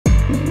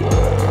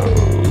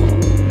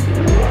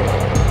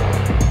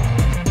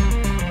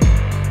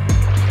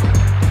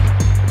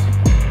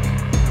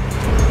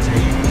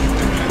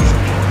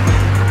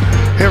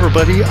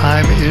everybody,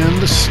 I'm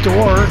in the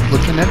store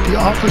looking at the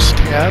offers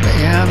tab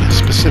and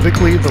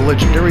specifically the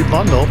legendary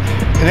bundle,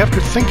 and after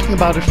thinking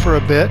about it for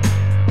a bit,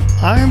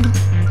 I'm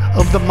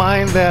of the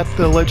mind that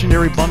the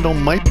legendary bundle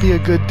might be a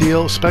good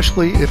deal,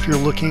 especially if you're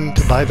looking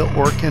to buy the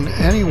Orkan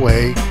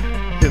anyway.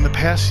 In the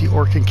past the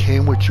Orkan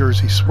came with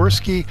Jerzy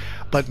Swirski,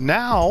 but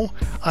now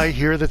I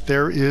hear that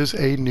there is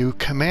a new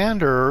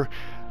commander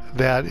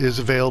that is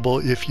available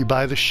if you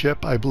buy the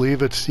ship. I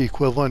believe it's the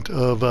equivalent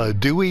of a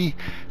Dewey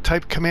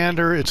type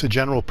commander. It's a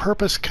general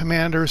purpose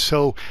commander,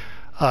 so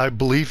I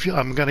believe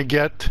I'm going to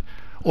get,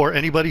 or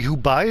anybody who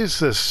buys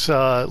this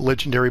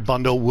legendary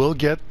bundle will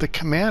get the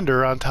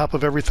commander on top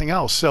of everything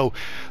else. So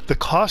the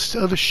cost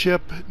of the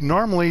ship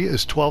normally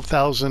is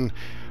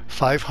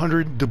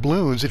 12,500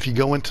 doubloons if you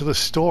go into the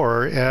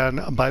store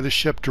and buy the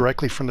ship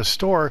directly from the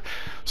store.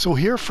 So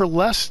here for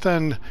less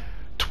than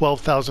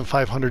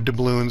 12,500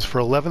 doubloons, for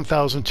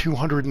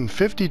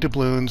 11,250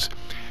 doubloons,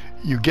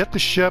 you get the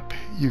ship,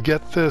 you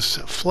get this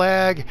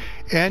flag,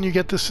 and you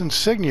get this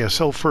insignia.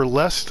 So for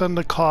less than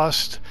the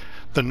cost,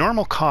 the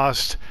normal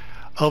cost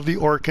of the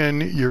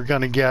Orkan, you're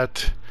going to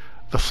get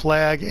the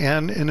flag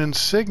and an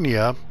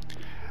insignia.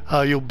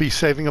 You'll be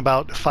saving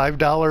about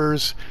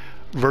 $5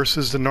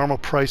 versus the normal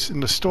price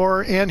in the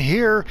store. And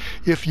here,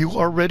 if you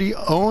already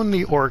own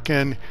the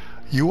Orkan,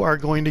 you are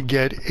going to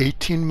get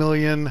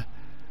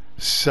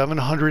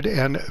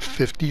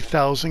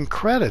 18,750,000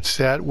 credits.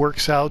 That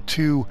works out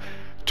to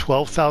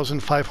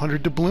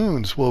 12,500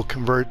 doubloons will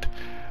convert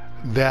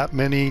that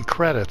many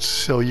credits.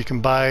 So you can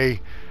buy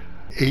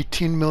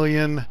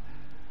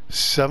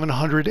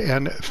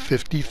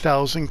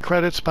 18,750,000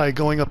 credits by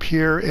going up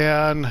here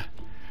and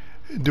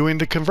doing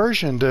the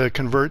conversion to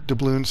convert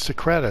doubloons to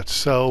credits.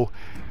 So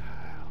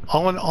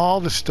all in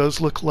all, this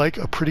does look like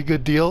a pretty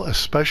good deal,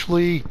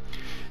 especially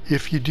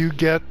if you do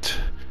get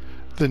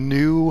the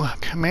new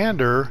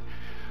commander.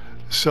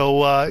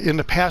 So in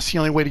the past, the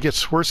only way to get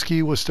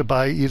Swirski was to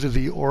buy either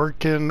the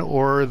Orkan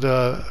or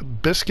the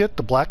Biscuit,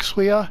 the Black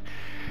Swia.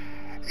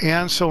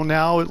 And so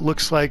now it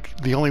looks like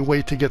the only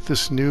way to get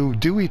this new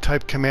Dewey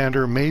type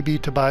commander may be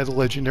to buy the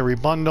legendary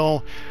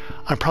bundle.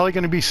 I'm probably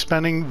going to be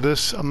spending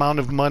this amount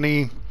of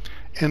money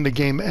in the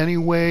game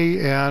anyway,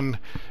 and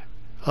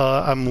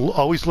I'm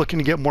always looking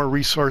to get more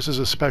resources,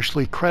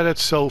 especially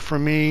credits. So for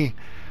me,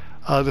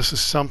 this is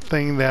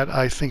something that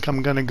I think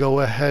I'm going to go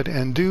ahead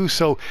and do.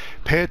 So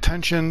pay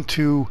attention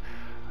to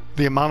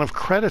the amount of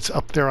credits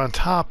up there on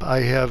top. I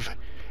have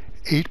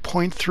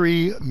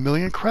 8.3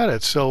 million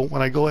credits. So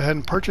when I go ahead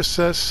and purchase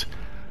this,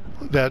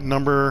 that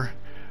number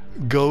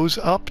goes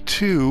up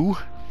to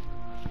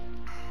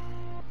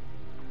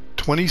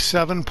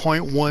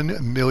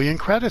 27.1 million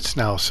credits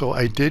now. So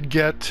I did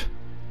get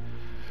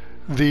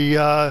the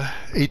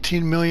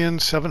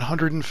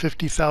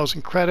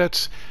 18,750,000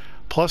 credits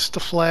plus the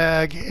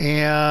flag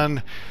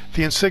and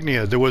the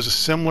insignia. There was a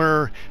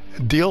similar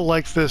deal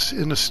like this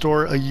in the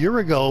store a year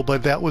ago,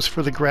 but that was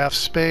for the Graf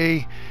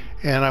Spey,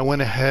 and I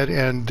went ahead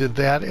and did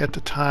that at the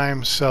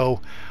time.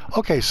 So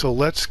okay, so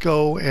let's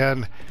go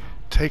and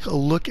take a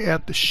look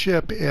at the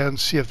ship and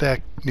see if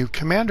that new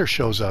commander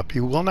shows up. He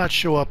will not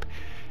show up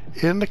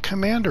in the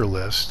commander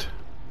list,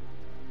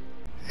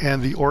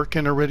 and the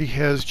Orkan already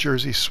has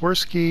Jerzy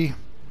Swirski.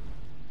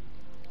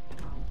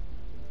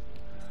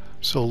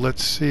 So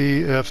let's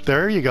see if,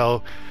 there you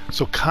go.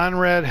 So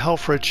Conrad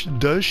Helfrich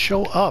does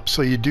show up.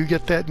 So you do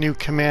get that new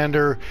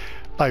commander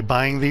by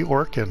buying the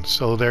Orkan.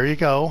 So there you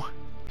go.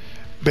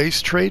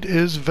 Base trait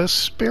is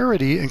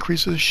Vesperity,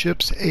 increases the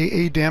ship's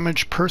AA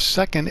damage per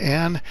second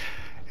and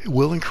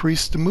will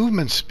increase the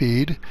movement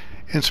speed.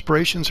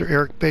 Inspirations are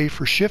Eric Bay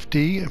for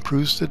Shifty,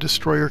 improves the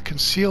destroyer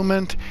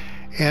concealment,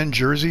 and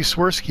Jerzy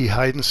Swirski,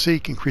 hide and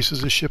seek,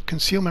 increases the ship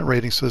concealment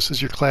rating. So this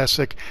is your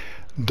classic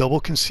double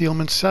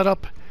concealment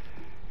setup.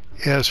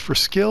 As for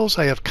skills,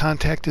 I have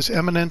Contact is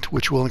Eminent,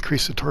 which will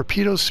increase the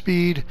torpedo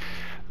speed.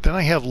 Then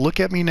I have Look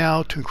at Me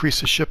Now to increase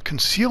the ship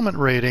concealment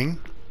rating.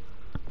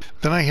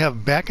 Then I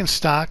have Back in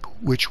Stock,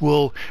 which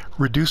will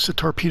reduce the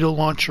torpedo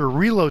launcher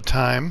reload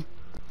time.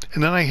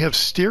 And then I have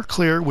Steer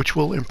Clear, which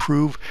will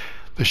improve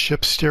the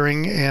ship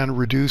steering and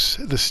reduce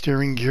the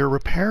steering gear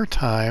repair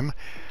time.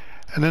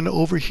 And then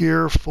over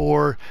here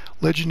for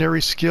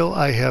legendary skill,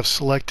 I have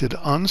selected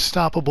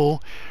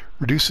Unstoppable,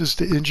 reduces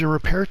the engine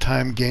repair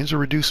time, gains a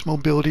reduced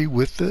mobility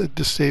with the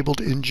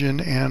disabled engine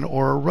and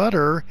or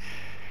rudder,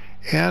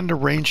 and the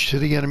range to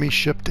the enemy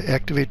ship to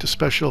activate the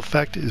special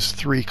effect is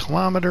 3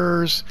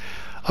 kilometers.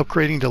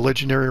 Upgrading to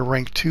legendary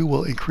rank 2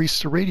 will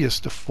increase the radius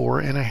to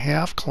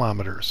 4.5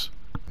 kilometers.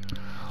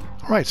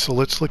 Alright, so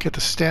let's look at the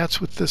stats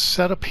with this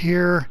setup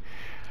here.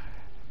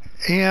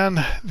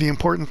 And the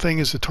important thing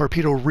is the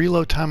torpedo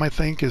reload time, I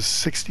think, is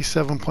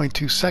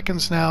 67.2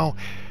 seconds now.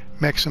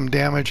 Maximum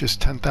damage is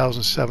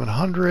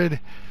 10,700.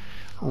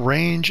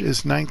 Range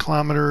is 9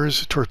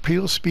 kilometers.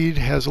 Torpedo speed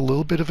has a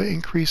little bit of an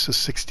increase of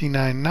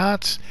 69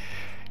 knots.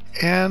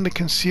 And the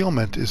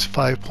concealment is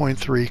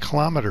 5.3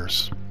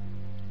 kilometers.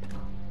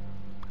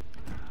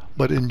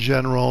 But in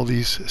general,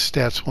 these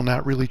stats will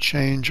not really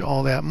change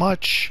all that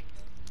much.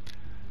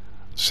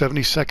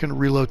 70-second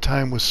reload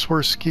time with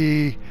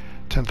Swirski,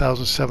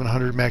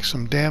 10,700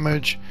 maximum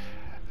damage,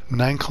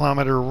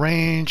 9-kilometer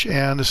range,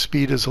 and the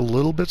speed is a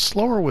little bit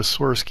slower with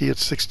Swirski at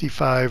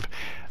 65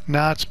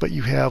 knots, but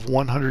you have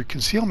 100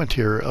 concealment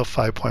here of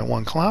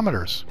 5.1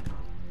 kilometers.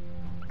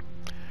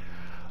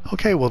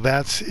 Okay, well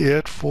that's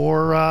it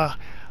for a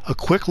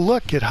quick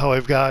look at how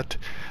I've got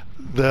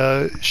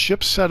the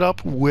ship set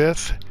up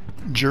with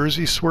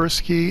Jerzy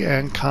Swirski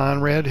and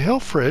Conrad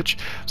Hilfrich.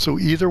 So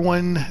either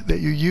one that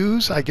you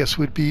use, I guess,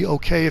 would be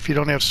okay. If you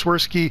don't have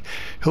Swirski,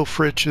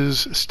 Hilfrich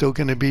is still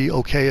going to be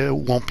okay. It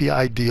won't be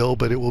ideal,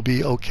 but it will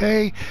be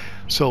okay.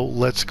 So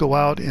let's go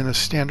out in a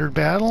standard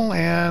battle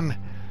and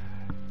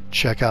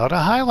check out a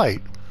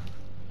highlight.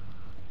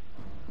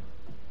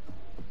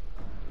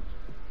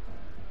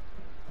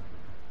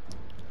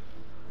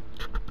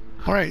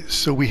 Alright,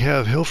 so we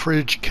have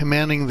Hilfrich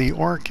commanding the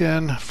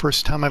Orkan.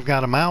 First time I've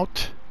got him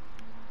out.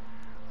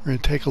 We're going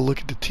to take a look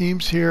at the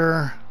teams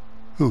here.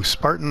 Ooh,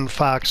 Spartan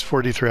Fox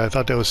 43. I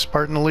thought that was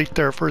Spartan Elite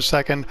there for a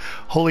second.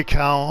 Holy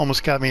cow,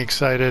 almost got me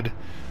excited.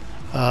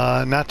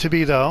 Not to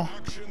be though.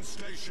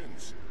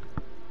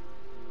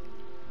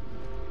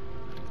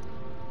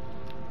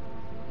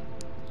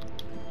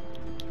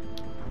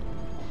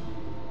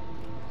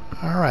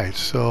 Alright,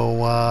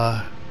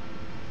 so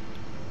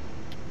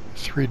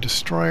 3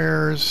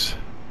 destroyers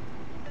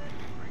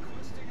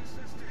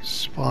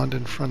spawned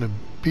in front of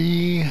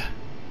B.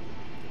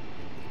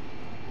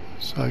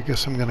 So I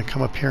guess I'm going to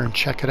come up here and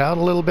check it out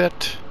a little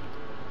bit.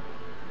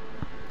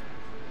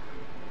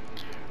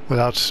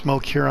 Without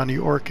smoke here on the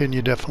Orkan,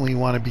 you definitely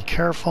want to be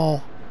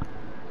careful.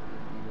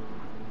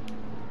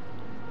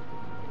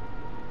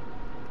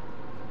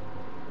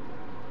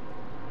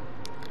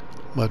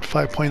 But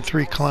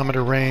 5.3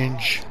 kilometer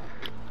range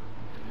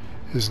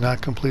is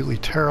not completely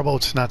terrible.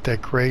 It's not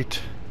that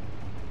great.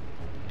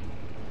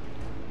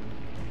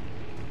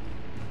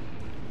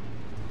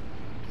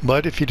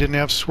 But if you didn't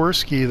have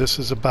Swirski, this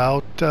is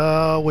about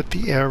what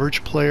the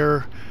average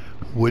player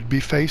would be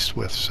faced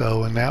with.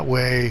 So in that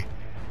way,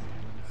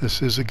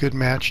 this is a good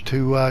match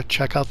to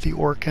check out the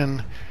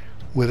Orkan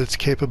with its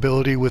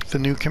capability with the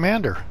new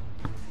commander.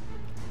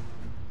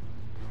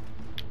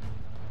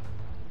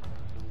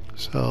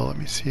 So let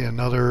me see,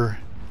 another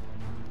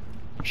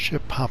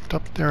ship popped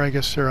up there. I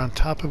guess they're on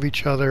top of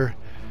each other.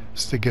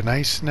 It's the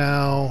Gneiss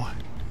now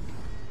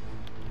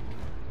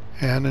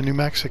and the New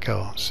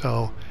Mexico.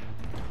 So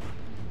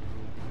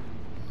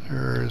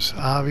there's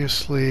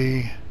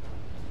obviously,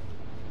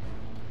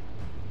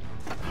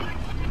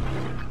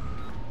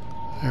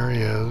 there he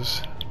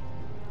is.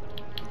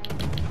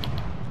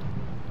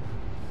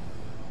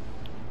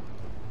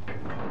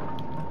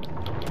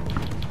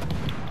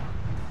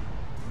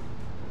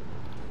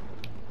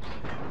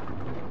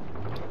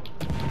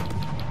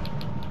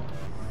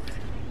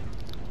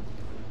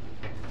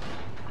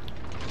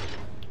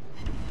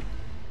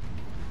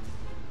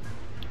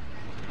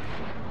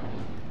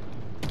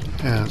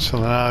 And so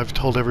now I've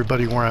told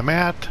everybody where I'm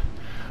at.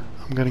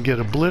 I'm going to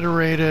get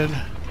obliterated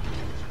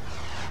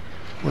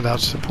without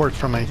support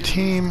from my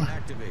team.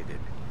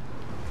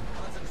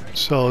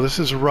 So this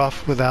is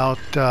rough without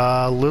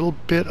a little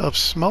bit of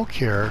smoke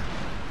here.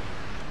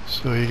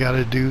 So you got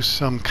to do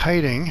some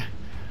kiting.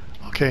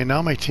 Okay,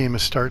 now my team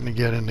is starting to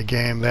get in the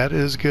game. That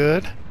is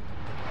good.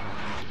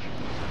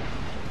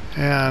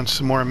 And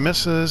some more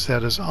misses.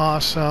 That is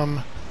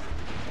awesome.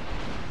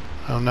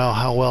 I don't know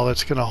how well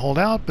that's going to hold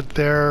out, but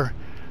there.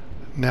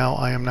 Now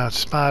I am not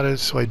spotted,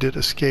 so I did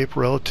escape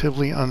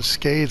relatively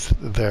unscathed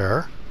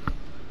there.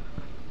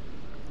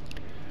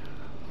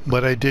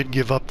 But I did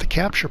give up the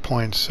capture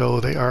points, so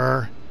they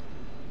are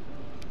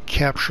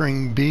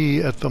capturing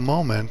B at the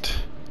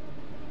moment.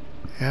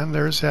 And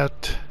there's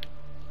that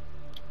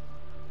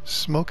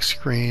smoke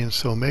screen,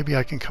 so maybe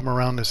I can come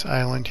around this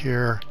island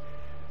here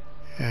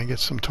and get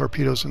some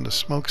torpedoes in the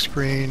smoke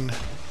screen.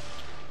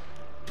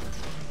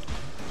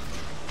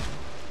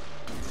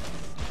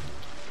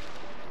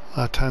 A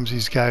lot of times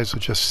these guys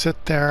will just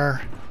sit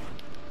there,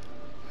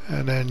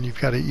 and then you've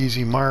got an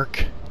easy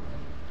mark.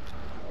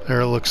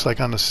 There it looks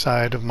like on the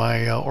side of my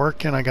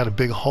Orkan, I got a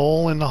big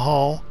hole in the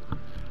hull.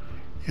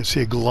 You can see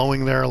it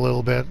glowing there a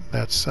little bit.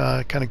 That's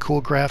kind of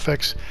cool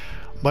graphics.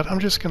 But I'm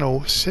just going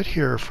to sit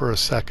here for a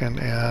second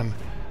and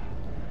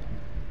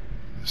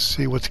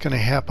see what's going to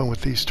happen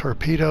with these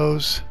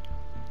torpedoes.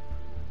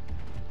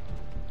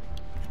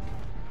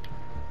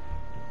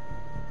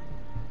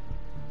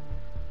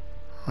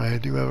 I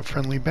do have a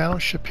friendly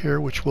battleship here,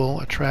 which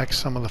will attract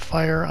some of the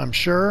fire, I'm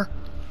sure.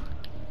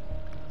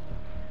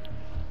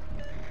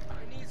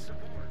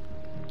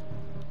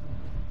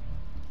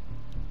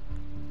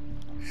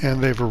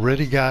 And they've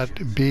already got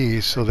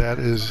B, so that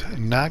is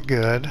not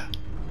good.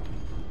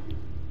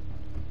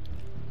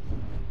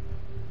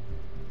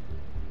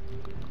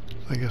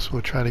 I guess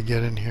we'll try to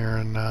get in here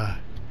and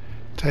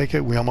take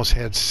it. We almost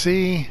had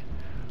C.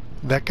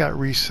 That got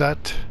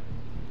reset.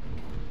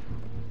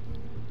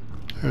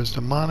 There's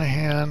the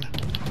Monahan.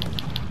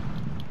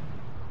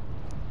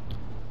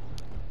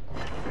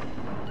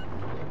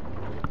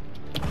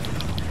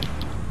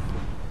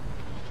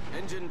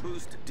 Engine Cooldown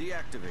boost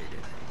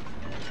deactivated.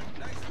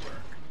 Nice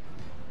work.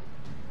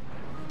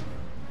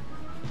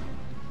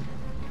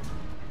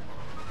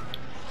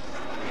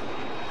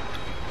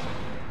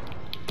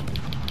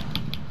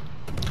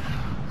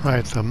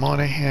 Right, the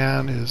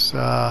Monahan is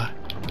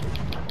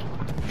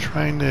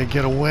trying to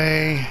get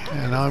away,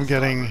 and now I'm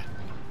getting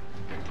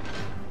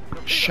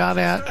shot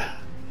at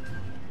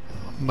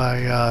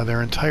by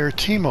their entire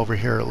team over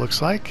here, it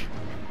looks like.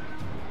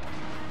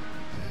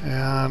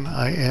 And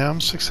I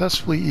am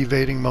successfully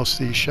evading most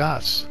of these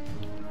shots.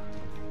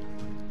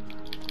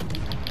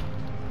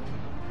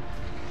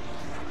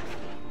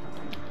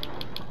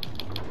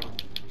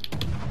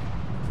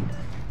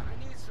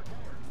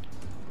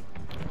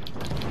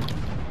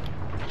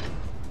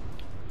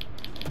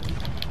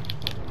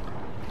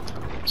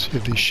 See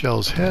if these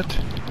shells hit.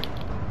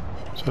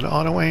 So the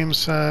auto aim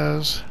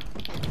says.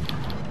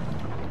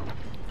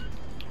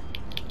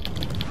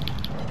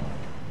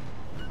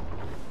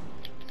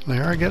 They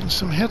are getting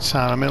some hits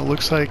on him. It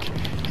looks like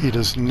he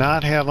does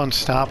not have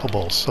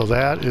unstoppable, so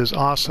that is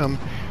awesome.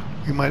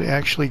 We might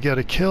actually get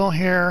a kill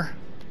here.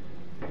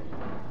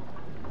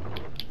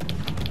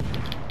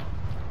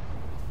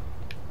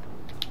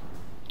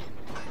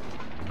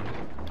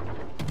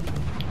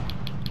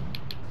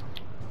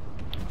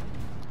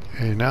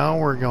 Okay, now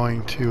we're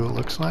going to, it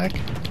looks like.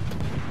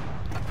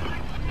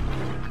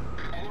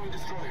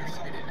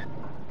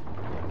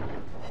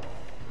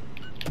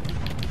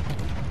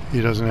 He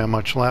doesn't have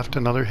much left.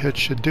 Another hit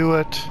should do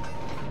it.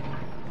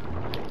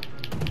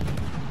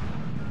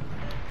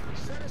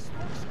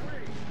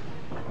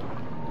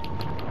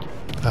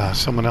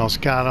 Someone else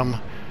got him.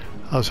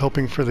 I was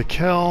hoping for the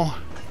kill.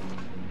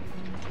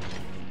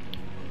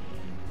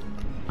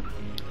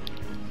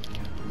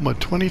 But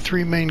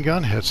 23 main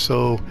gun hits,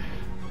 so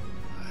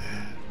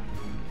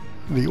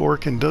the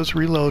Orkan does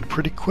reload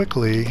pretty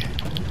quickly.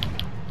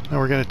 Now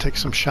we're going to take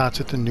some shots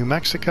at the New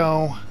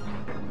Mexico.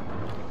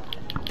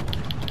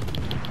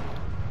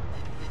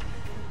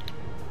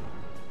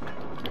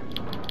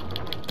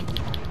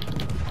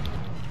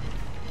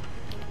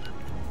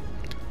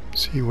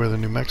 See where the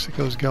New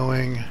Mexico's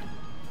going.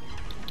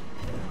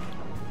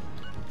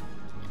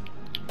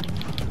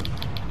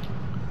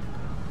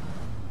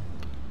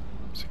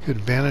 It's a good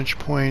vantage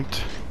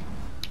point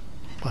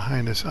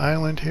behind this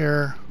island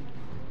here.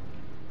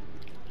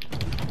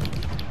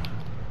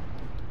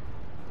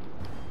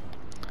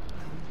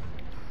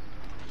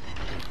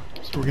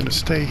 So we're going to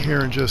stay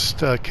here and just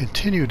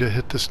continue to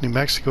hit this New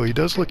Mexico. He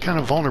does look kind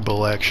of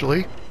vulnerable,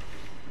 actually.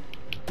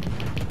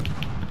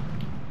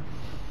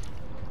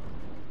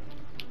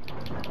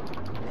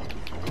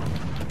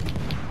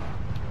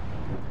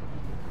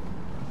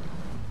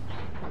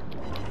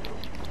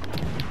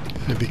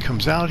 If he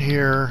comes out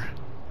here,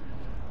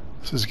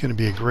 this is going to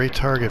be a great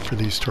target for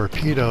these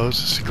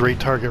torpedoes. It's a great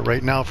target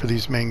right now for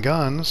these main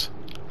guns.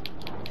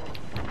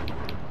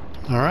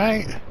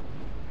 Alright.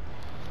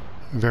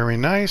 Very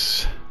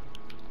nice.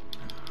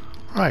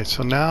 Alright,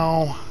 so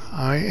now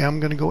I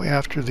am going to go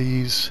after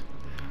these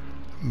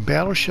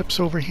battleships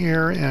over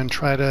here and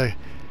try to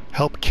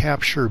help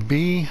capture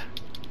B.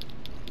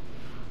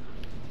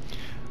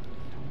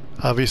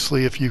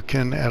 Obviously, if you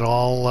can at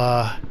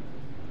all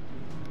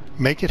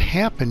make it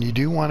happen, you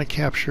do want to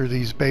capture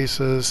these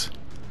bases.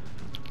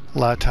 A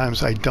lot of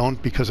times I don't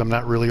because I'm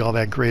not really all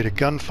that great at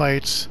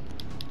gunfights,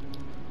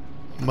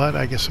 but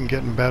I guess I'm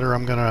getting better.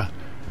 I'm gonna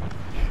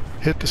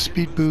hit the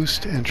speed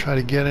boost and try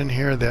to get in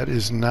here. That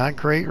is not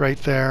great right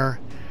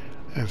there.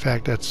 In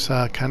fact, that's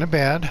kind of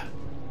bad.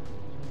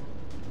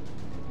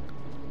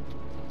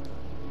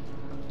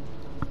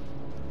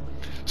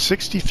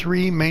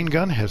 $63 main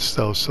gun hits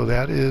though, so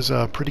that is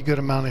a pretty good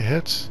amount of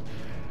hits.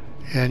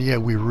 And yeah,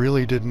 we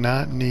really did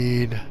not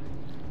need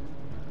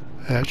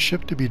that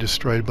ship to be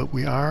destroyed, but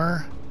we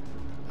are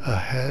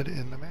ahead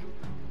in the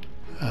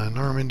map.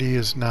 Normandy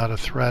is not a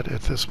threat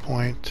at this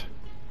point.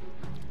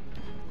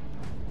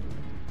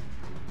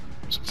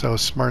 Since I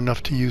was smart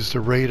enough to use the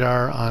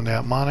radar on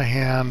that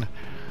Monahan,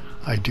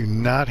 I do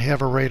not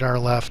have a radar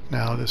left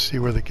now to see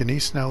where the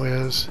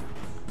Gneisenau is.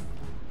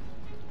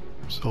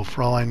 So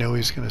for all I know,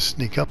 he's going to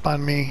sneak up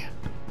on me.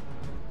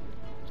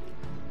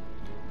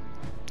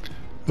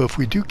 But if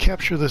we do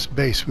capture this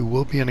base, we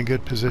will be in a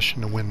good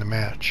position to win the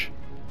match.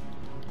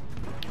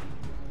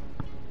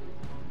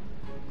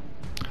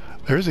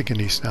 There's a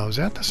Gneisenau. Is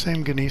that the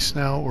same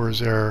Gneisenau, or is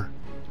there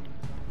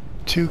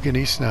two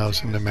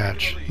Gneisenaus in the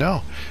match?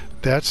 No,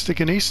 that's the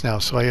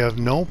Gneisenau. So I have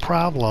no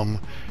problem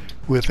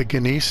with a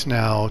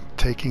Gneisenau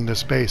taking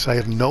this base. I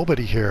have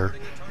nobody here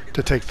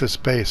to take this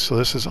base, so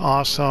this is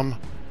awesome.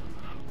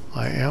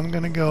 I am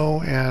going to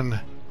go and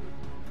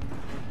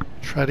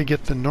try to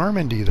get the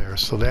Normandy there.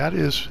 So that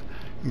is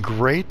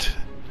great.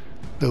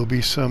 There'll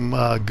be some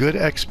good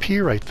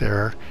XP right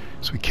there.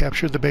 So we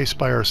captured the base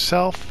by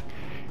ourselves,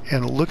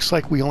 and it looks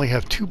like we only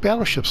have 2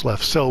 battleships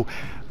left. So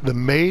the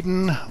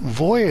maiden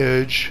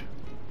voyage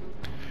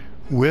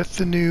with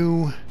the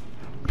new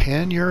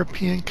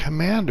Pan-European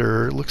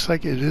commander looks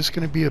like it is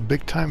going to be a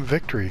big-time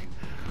victory.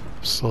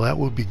 So that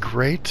will be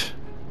great.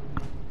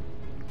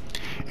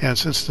 And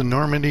since the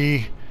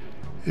Normandy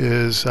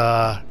is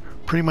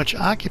pretty much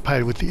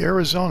occupied with the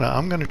Arizona.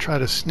 I'm going to try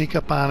to sneak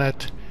up on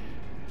it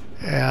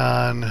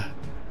and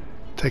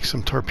take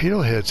some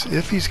torpedo hits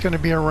if he's going to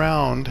be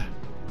around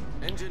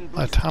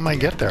by the time I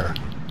get there.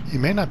 He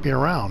may not be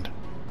around.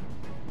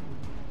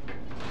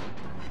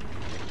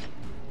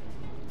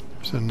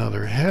 There's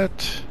another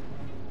hit.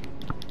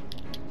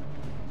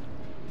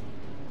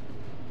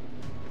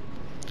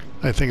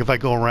 I think if I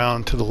go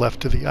around to the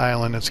left of the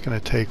island, it's going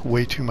to take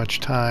way too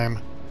much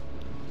time.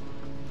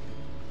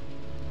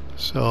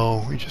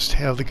 So we just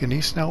have the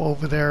Genesee now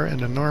over there and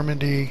the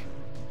Normandy.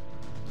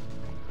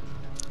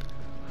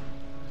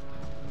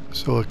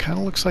 So it kind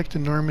of looks like the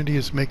Normandy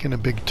is making a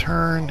big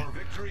turn.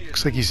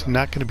 Looks like he's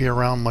not going to be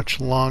around much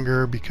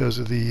longer because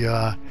of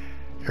the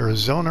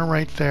Arizona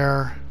right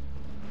there.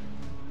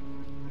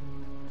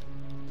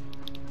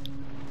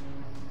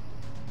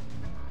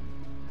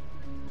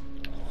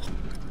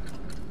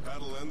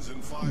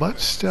 But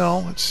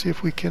still, let's see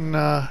if we can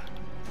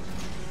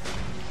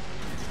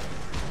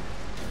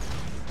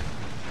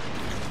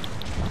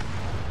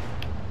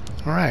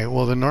Alright,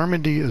 well the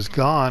Normandy is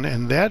gone,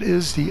 and that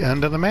is the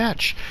end of the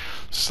match.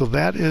 So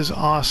that is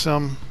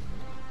awesome.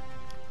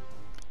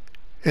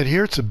 And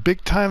here it's a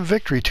big time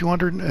victory.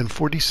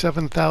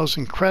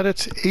 247,000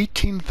 credits,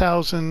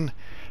 18,000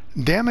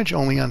 damage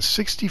only on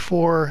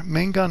 64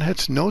 main gun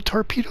hits, no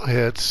torpedo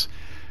hits.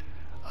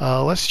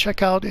 Let's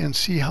check out and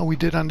see how we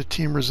did on the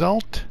team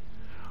result.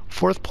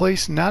 4th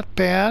place, not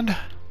bad.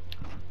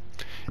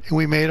 And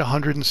we made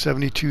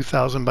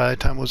 172,000 by the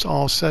time it was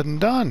all said and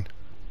done.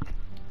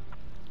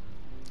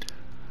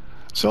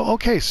 So,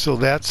 okay, so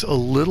that's a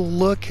little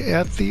look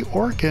at the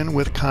Orkan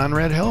with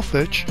Conrad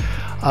Helfrich.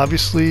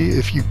 Obviously,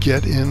 if you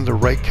get in the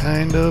right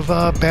kind of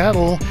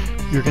battle,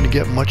 you're going to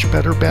get much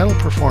better battle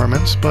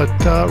performance. But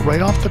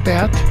right off the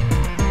bat,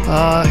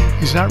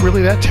 he's not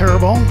really that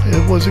terrible.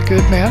 It was a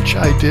good match.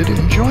 I did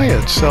enjoy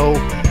it. So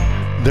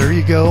there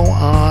you go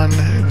on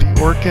the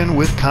Orkan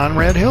with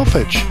Conrad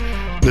Hilfrich.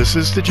 This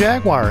is the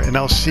Jaguar, and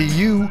I'll see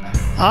you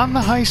on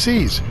the high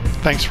seas.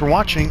 Thanks for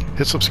watching.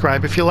 Hit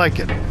subscribe if you like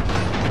it.